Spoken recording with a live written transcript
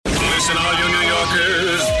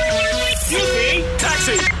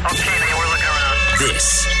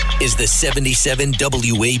is the 77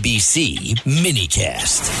 WABC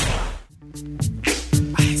minicast.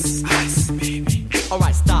 Ice, baby. All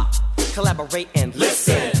right, stop, collaborate and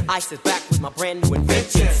listen. Ice is back with my brand new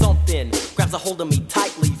invention. Something grabs a hold of me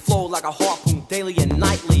tightly, flow like a harpoon daily and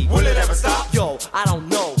nightly. Will it ever stop? Yo, I don't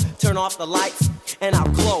know. Turn off the lights and I'll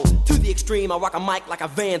glow. To the extreme, I rock a mic like a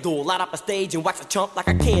vandal. Light up a stage and wax a chump like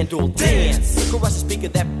a candle. Dance, crush a speaker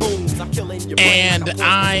that booms. I'm killing your brain. And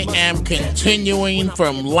I am continuing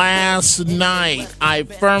from last night. I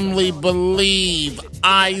firmly believe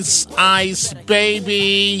Ice,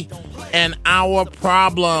 baby, and our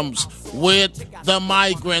problems with the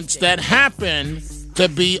migrants that happen to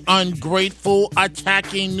be ungrateful,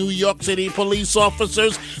 attacking New York City police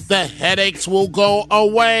officers. The headaches will go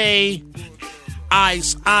away.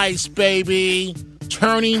 Ice, baby.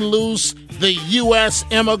 Turning loose the U.S.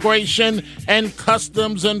 Immigration and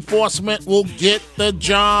Customs Enforcement will get the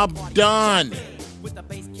job done.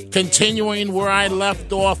 Continuing where I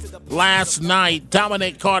left off last night,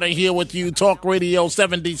 Dominic Carter here with you, Talk Radio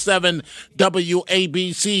 77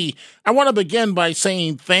 WABC. I want to begin by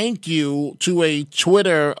saying thank you to a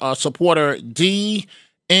Twitter supporter, DMS.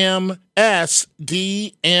 She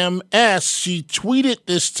tweeted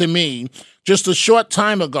this to me just a short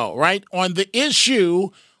time ago, right, on the issue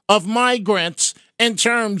of migrants in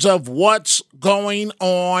terms of what's going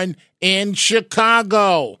on in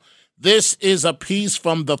Chicago. This is a piece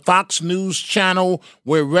from the Fox News channel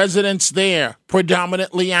where residents there,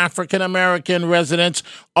 predominantly African-American residents,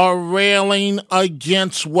 are railing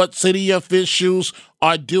against what city officials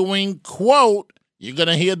are doing. Quote, you're going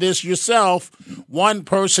to hear this yourself, one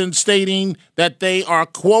person stating that they are,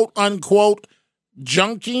 quote, unquote,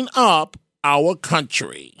 junking up our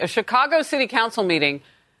country. A Chicago City Council meeting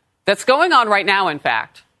that's going on right now, in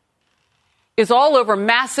fact, is all over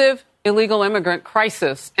massive illegal immigrant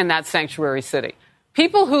crisis in that sanctuary city.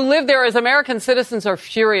 People who live there as American citizens are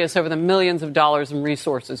furious over the millions of dollars in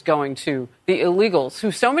resources going to the illegals, who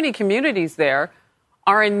so many communities there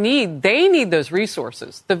are in need. They need those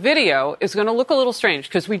resources. The video is going to look a little strange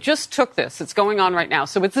because we just took this. It's going on right now.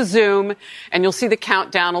 So it's a Zoom, and you'll see the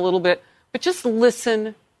countdown a little bit. But just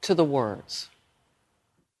listen to the words.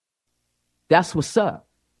 That's what's up.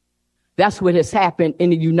 That's what has happened in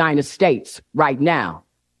the United States right now.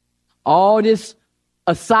 All this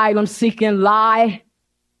asylum-seeking lie,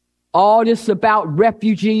 all this about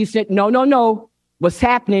refugees. No. What's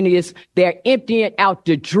happening is they're emptying out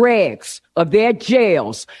the dregs of their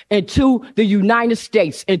jails into the United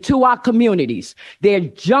States, into our communities. They're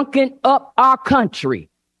junking up our country.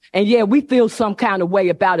 And yeah, we feel some kind of way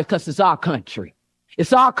about it because it's our country.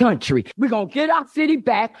 It's our country. We're going to get our city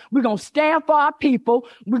back. We're going to stand for our people.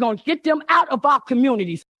 We're going to get them out of our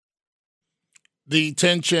communities. The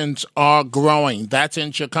tensions are growing. That's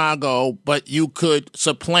in Chicago, but you could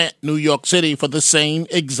supplant New York City for the same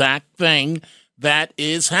exact thing that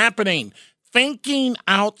is happening. Thinking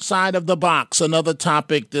outside of the box, another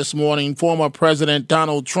topic this morning. Former President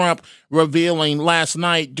Donald Trump revealing last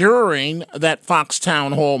night during that Fox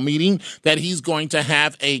town hall meeting that he's going to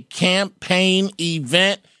have a campaign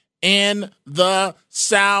event in the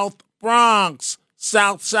South Bronx.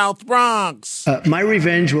 South Bronx. My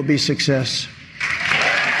revenge will be success.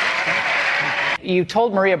 You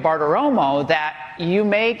told Maria Bartiromo that you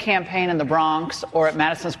may campaign in the Bronx or at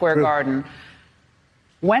Madison Square Garden.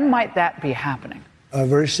 When might that be happening?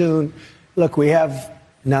 Very soon. Look, we have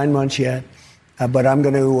 9 months yet, but I'm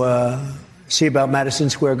going to see about Madison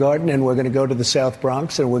Square Garden, and we're going to go to the South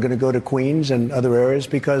Bronx, and we're going to go to Queens and other areas,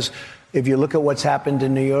 because if you look at what's happened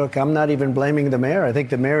in New York, I'm not even blaming the mayor. I think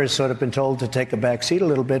the mayor has sort of been told to take a back seat a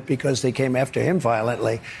little bit because they came after him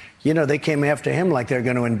violently. You know, they came after him like they're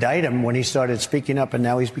going to indict him when he started speaking up, and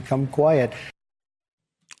now he's become quiet.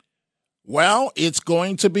 Well, it's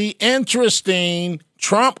going to be interesting.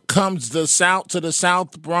 Trump comes to the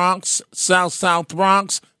South Bronx, South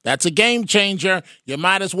Bronx. That's a game changer. You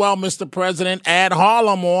might as well, Mr. President, add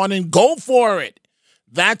Harlem on and go for it.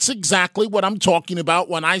 That's exactly what I'm talking about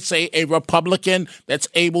when I say a Republican that's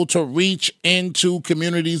able to reach into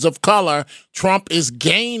communities of color. Trump is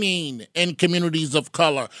gaining in communities of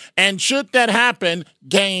color. And should that happen,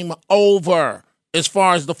 game over as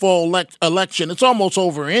far as the fall election. It's almost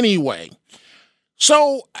over anyway.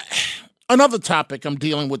 So another topic I'm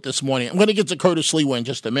dealing with this morning. I'm going to get to Curtis Lewa in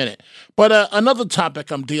just a minute. But another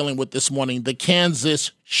topic I'm dealing with this morning, the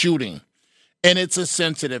Kansas shooting. And it's a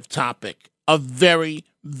sensitive topic. A very,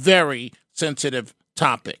 very sensitive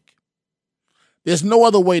topic. There's no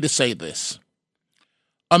other way to say this.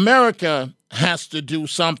 America has to do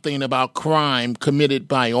something about crime committed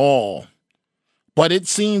by all. But it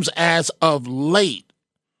seems as of late,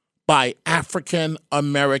 by African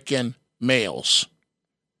American males.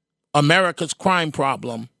 America's crime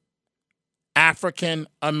problem, African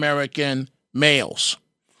American males.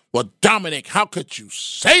 Well, Dominic, how could you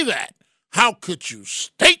say that? How could you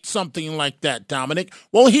state something like that, Dominic?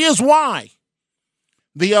 Well, here's why.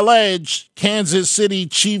 The alleged Kansas City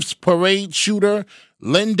Chiefs parade shooter,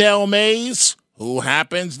 Lindell Mays, who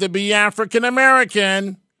happens to be African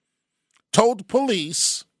American, told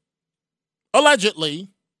police, allegedly,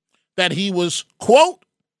 that he was, quote,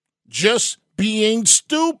 just being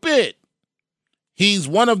stupid. He's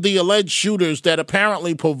one of the alleged shooters that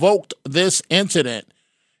apparently provoked this incident.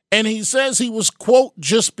 And he says he was, quote,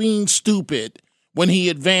 just being stupid when he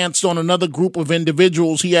advanced on another group of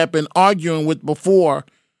individuals he had been arguing with before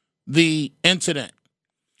the incident.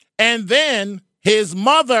 And then his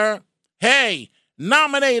mother, hey,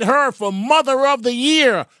 nominate her for Mother of the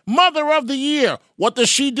Year. Mother of the Year. What does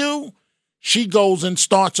she do? She goes and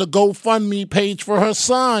starts a GoFundMe page for her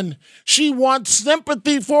son. She wants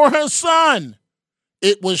sympathy for her son.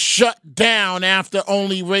 It was shut down after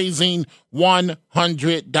only raising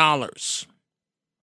 $100.